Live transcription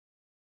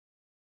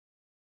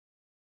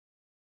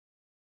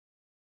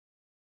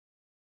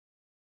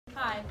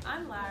Hi,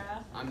 I'm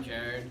Lara. I'm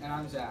Jared. And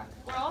I'm Zach.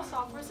 We're all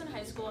sophomores in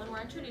high school, and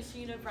we're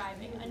introducing you to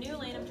VRiving, a new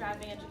lane of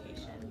driving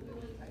education.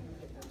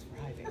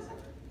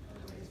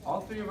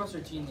 All three of us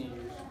are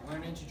teenagers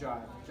learning to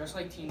drive, just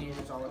like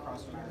teenagers all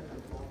across America.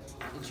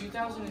 In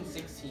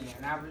 2016,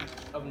 an average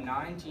of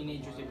 9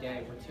 teenagers a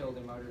day were killed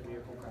in motor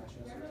vehicle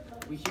crashes.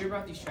 We hear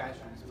about these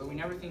tragedies, but we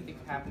never think they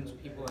could happen to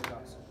people like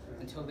us,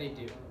 until they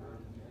do.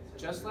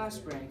 Just last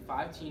spring,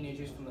 5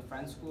 teenagers from the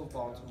Friends School of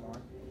Baltimore,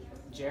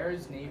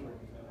 Jared's neighbor,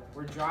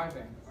 were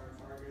driving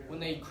when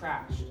they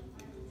crashed.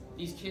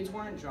 These kids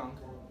weren't drunk,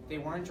 they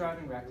weren't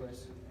driving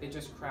reckless, they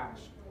just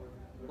crashed.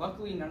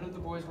 Luckily, none of the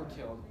boys were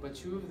killed, but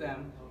 2 of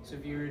them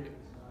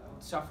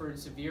suffered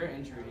severe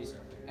injuries,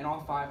 and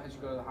all 5 had to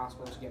go to the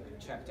hospital to get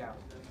checked out.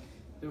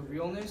 The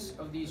realness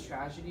of these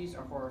tragedies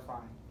are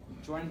horrifying.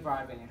 Join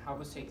VRiving and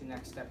help us take the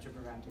next step to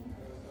preventing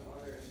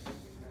them.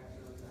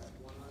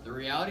 The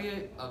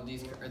reality of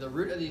the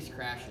root of these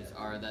crashes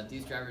are that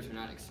these drivers are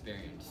not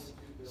experienced.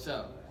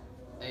 So,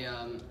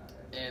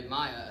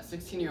 Maya, a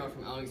 16-year-old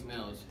from Ellings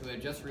Mills, who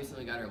had just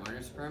recently got her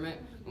learner's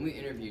permit, when we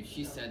interviewed,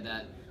 she said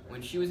that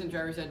when she was in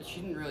driver's ed,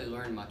 she didn't really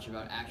learn much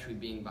about actually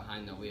being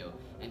behind the wheel,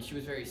 and she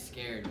was very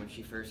scared when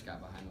she first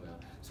got behind the wheel.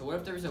 So what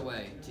if there was a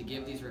way to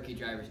give these rookie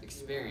drivers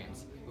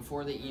experience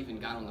before they even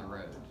got on the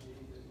road?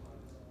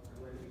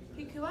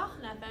 Pikuach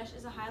nefesh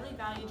is a highly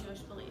valued Jewish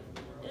belief.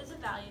 It is a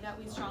value that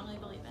we strongly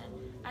believe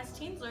in. As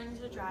teens learning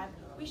to drive,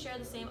 we share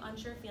the same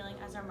unsure feeling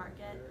as our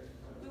market.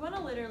 We want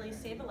to literally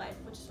save a life,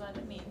 which is what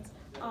it means,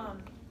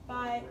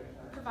 by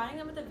providing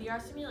them with a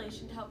VR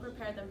simulation to help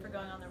prepare them for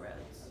going on the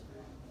roads.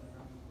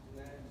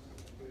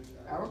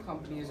 Our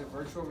company is a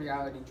virtual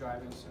reality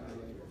driving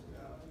simulator.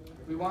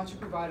 We want to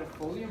provide a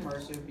fully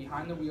immersive,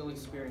 behind-the-wheel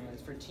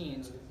experience for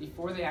teens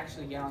before they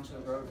actually get onto the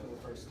road for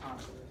the first time.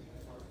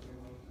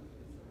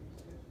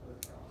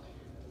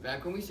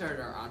 Back when we started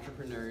our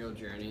entrepreneurial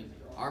journey,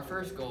 our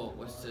first goal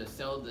was to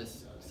sell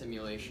this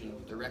simulation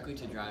directly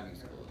to driving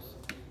schools.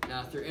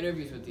 Now, through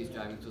interviews with these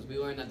driving schools, we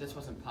learned that this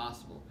wasn't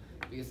possible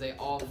because they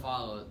all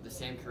follow the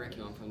same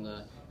curriculum from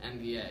the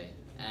MBA,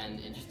 and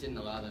it just didn't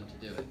allow them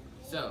to do it.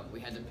 So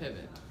we had to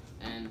pivot,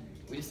 and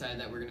we decided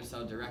that we're going to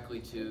sell directly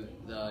to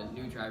the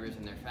new drivers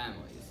and their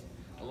families.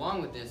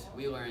 Along with this,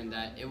 we learned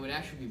that it would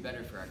actually be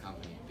better for our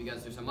company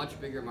because there's a much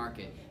bigger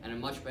market and a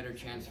much better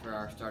chance for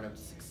our startup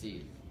to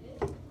succeed.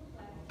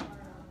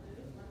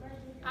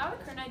 Our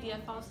current idea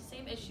follows the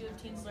same issue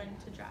of teens learning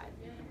to drive.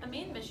 A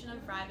main mission of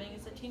VRiving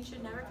is that teens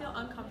should never feel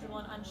uncomfortable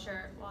and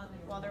unsure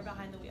while they're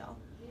behind the wheel.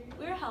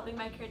 We are helping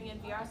by creating a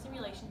VR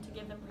simulation to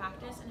give them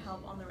practice and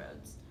help on the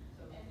roads.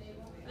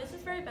 This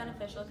is very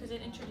beneficial because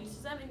it introduces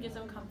them and gives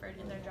them comfort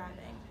in their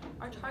driving.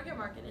 Our target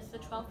market is the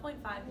 12.5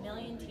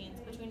 million teens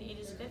between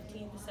ages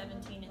 15 to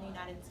 17 in the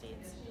United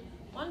States.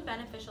 One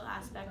beneficial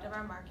aspect of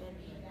our market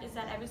is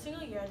that every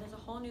single year there's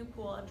a whole new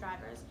pool of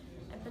drivers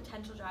and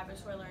potential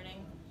drivers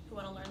who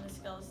want to learn the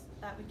skills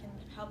that we can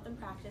help them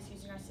practice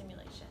using our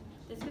simulation.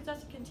 This gives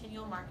us a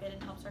continual market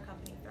and helps our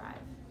company thrive.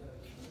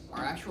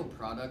 Our actual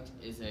product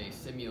is a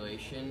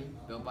simulation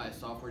built by a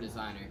software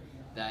designer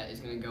that is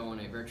going to go on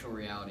a virtual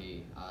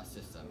reality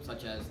system,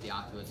 such as the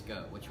Oculus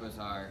Go, which was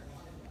our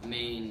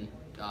main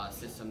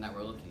system that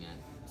we're looking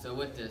at. So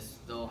with this,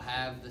 they'll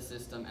have the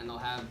system and they'll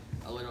have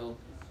a little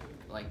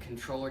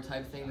controller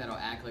type thing that'll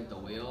act like the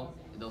wheel.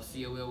 They'll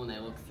see a wheel when they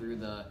look through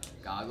the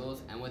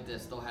goggles, and with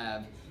this, they'll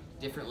have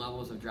different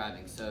levels of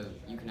driving. So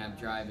you can have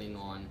driving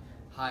on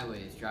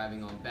highways,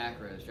 driving on back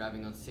roads,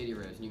 driving on city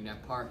roads, and you can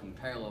have parking,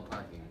 parallel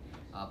parking,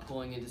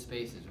 pulling into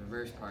spaces,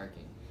 reverse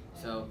parking.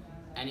 So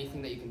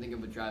anything that you can think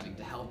of with driving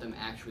to help them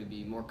actually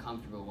be more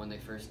comfortable when they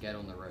first get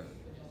on the road.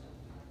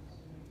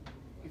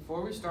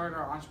 Before we started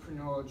our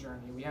entrepreneurial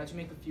journey, we had to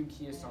make a few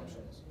key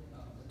assumptions.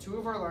 2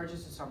 of our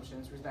largest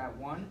assumptions was that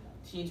 1,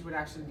 teens would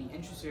actually be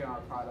interested in our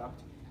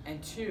product,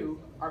 and 2,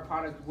 our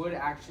product would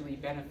actually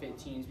benefit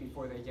teens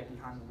before they get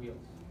behind the wheel.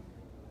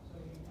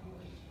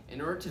 In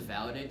order to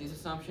validate these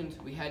assumptions,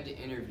 we had to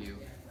interview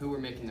who we're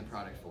making the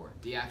product for,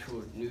 the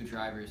actual new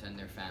drivers and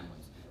their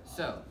families.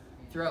 So,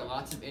 throughout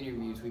lots of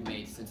interviews we've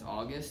made since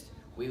August,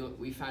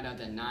 we found out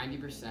that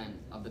 90%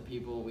 of the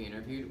people we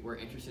interviewed were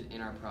interested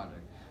in our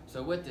product.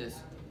 So with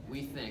this,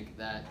 we think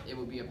that it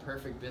would be a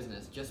perfect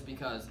business just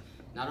because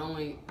not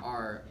only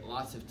are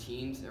lots of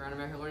teens around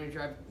America learning to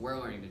drive, we're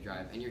learning to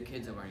drive, and your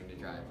kids are learning to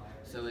drive.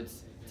 So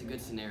it's a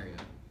good scenario.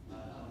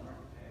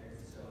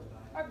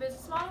 Our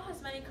business model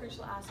has many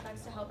crucial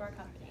aspects to help our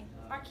company.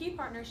 Our key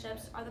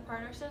partnerships are the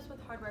partnerships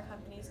with hardware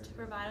companies to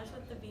provide us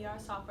with the VR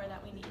software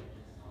that we need,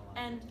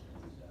 and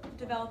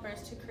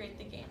developers to create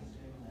the game.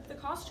 The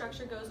cost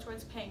structure goes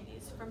towards paying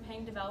these, from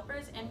paying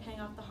developers and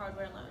paying off the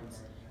hardware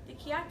loans. The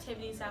key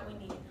activities that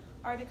we need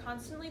are to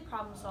constantly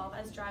problem solve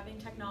as driving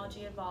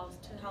technology evolves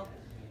to help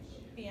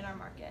be in our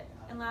market.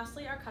 And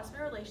lastly, our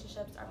customer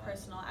relationships are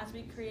personal as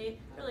we create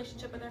a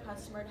relationship with our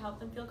customer to help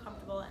them feel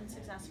comfortable and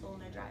successful in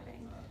their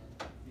driving.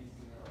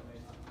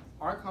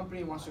 Our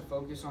company wants to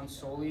focus on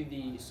solely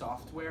the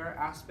software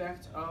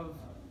aspect of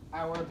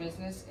our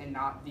business and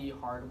not the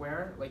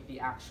hardware, like the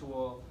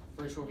actual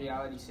virtual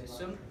reality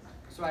system.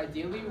 So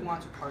ideally, we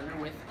want to partner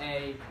with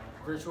a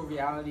virtual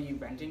reality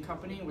renting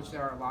company, which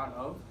there are a lot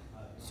of,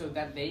 so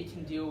that they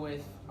can deal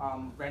with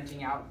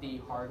renting out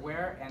the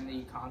hardware and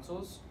the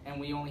consoles,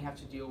 and we only have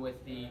to deal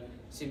with the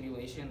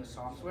simulation, the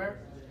software.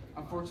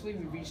 Unfortunately,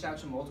 we reached out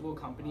to multiple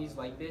companies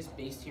like this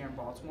based here in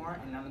Baltimore,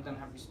 and none of them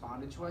have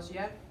responded to us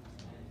yet.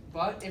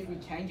 But if we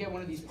can get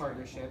one of these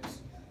partnerships,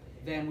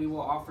 then we will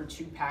offer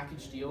 2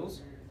 package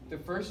deals. The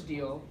first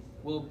deal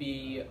will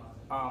be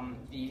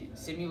the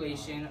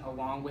simulation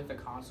along with the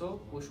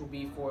console, which will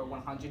be for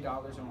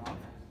 $100 a month.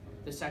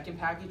 The second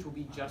package will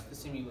be just the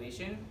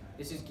simulation.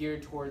 This is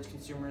geared towards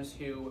consumers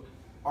who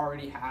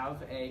already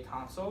have a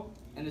console,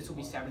 and this will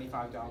be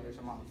 $75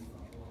 a month.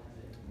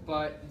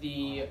 But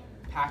the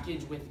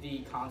package with the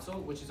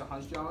console, which is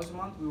 $100 a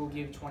month, we will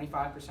give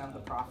 25% of the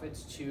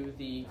profits to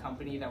the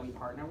company that we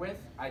partner with,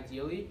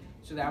 ideally.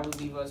 So that would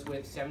leave us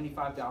with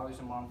 $75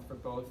 a month for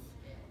both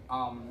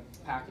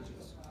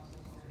packages.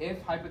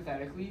 If,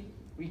 hypothetically,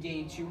 we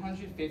gain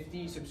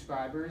 250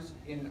 subscribers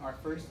in our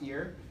first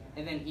year,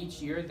 and then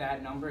each year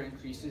that number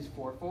increases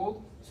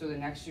 4-fold, so the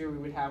next year we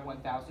would have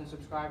 1,000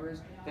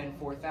 subscribers, then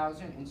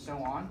 4,000, and so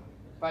on.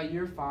 By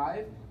year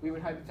 5, we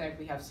would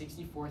hypothetically have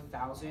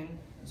 64,000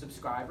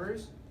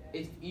 subscribers.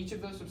 If each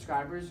of those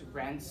subscribers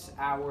rents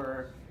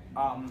our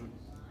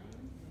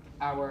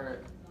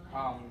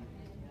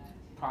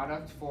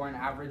product for an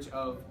average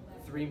of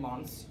 3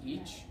 months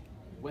each,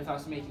 with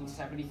us making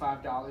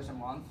 $75 a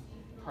month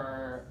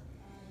per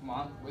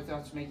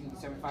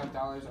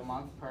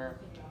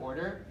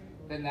order,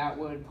 then that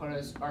would put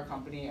our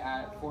company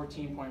at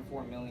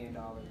 $14.4 million.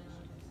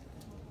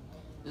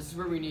 This is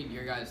where we need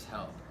your guys'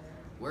 help.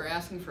 We're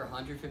asking for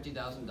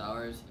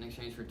 $150,000 in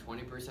exchange for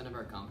 20% of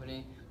our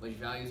company, which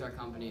values our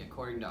company,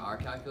 according to our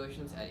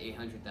calculations, at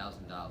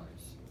 $800,000.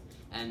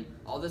 And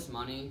all this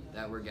money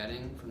that we're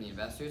getting from the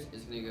investors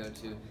is going to go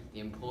to the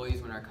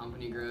employees when our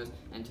company grows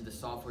and to the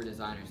software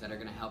designers that are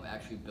going to help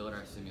actually build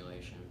our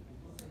simulation.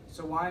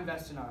 So why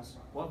invest in us?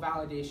 What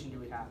validation do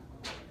we have?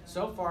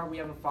 So far, we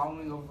have a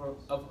following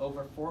of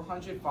over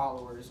 400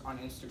 followers on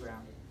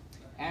Instagram.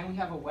 And we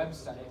have a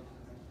website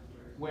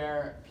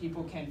where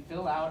people can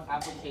fill out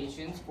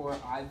applications for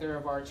either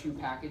of our 2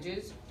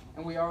 packages,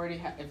 and we already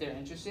have, if they're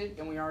interested,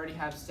 and we already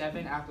have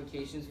 7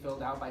 applications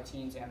filled out by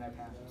teens and their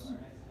parents.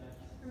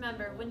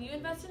 Remember, when you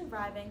invest in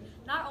VRiving,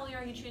 not only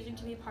are you choosing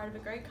to be part of a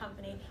great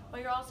company,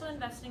 but you're also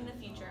investing in the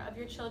future of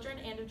your children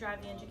and of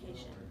driving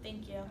education.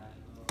 Thank you.